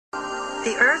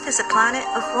The Earth is a planet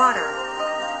of water.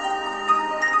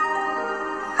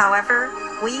 However,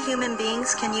 we human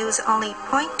beings can use only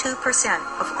 0.2%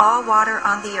 of all water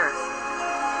on the Earth.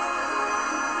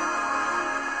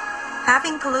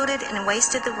 Having polluted and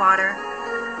wasted the water,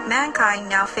 mankind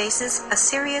now faces a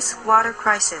serious water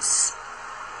crisis.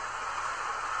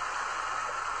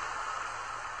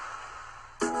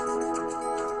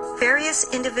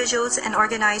 Various individuals and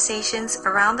organizations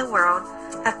around the world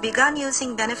have begun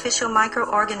using beneficial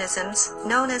microorganisms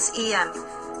known as EM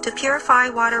to purify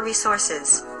water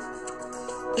resources.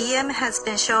 EM has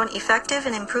been shown effective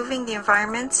in improving the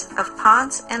environments of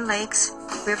ponds and lakes,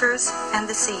 rivers, and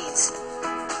the seas.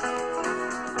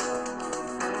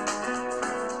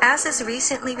 As is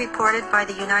recently reported by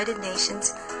the United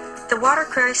Nations, the water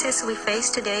crisis we face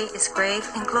today is grave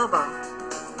and global.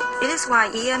 It is why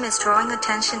EM is drawing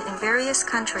attention in various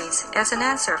countries as an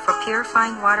answer for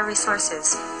purifying water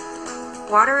resources.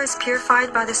 Water is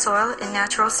purified by the soil in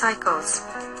natural cycles.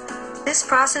 This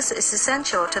process is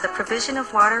essential to the provision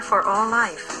of water for all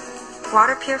life.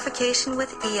 Water purification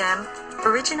with EM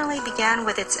originally began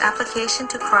with its application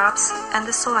to crops and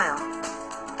the soil.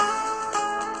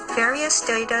 Various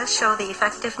data show the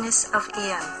effectiveness of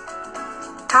EM.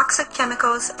 Toxic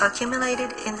chemicals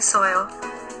accumulated in the soil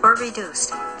were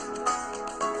reduced.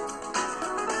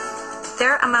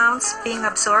 Their amounts being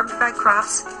absorbed by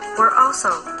crops were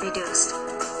also reduced.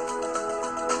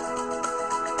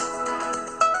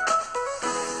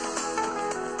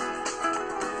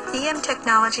 EM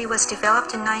technology was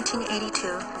developed in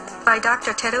 1982 by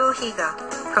Dr. Teruo Higa,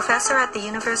 professor at the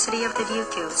University of the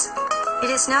Ryukyus. It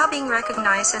is now being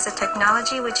recognized as a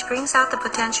technology which brings out the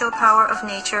potential power of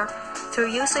nature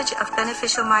through usage of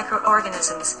beneficial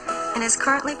microorganisms and is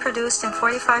currently produced in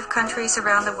 45 countries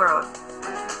around the world.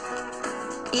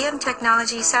 EM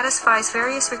technology satisfies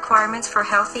various requirements for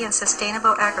healthy and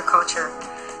sustainable agriculture.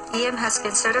 EM has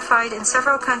been certified in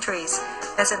several countries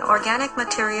as an organic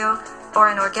material or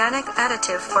an organic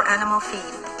additive for animal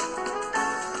feed.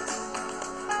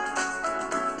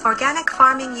 Organic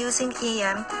farming using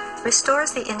EM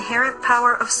restores the inherent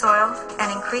power of soil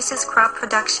and increases crop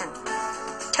production.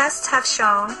 Tests have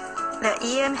shown that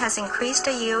EM has increased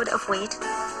the yield of wheat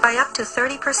by up to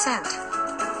 30%.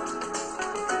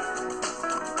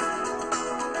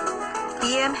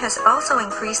 EM has also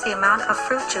increased the amount of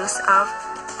fruit juice of,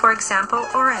 for example,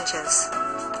 oranges.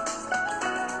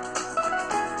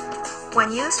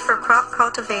 When used for crop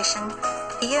cultivation,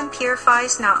 EM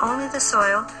purifies not only the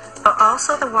soil, but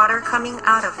also the water coming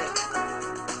out of it.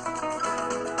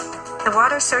 The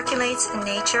water circulates in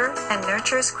nature and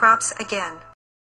nurtures crops again.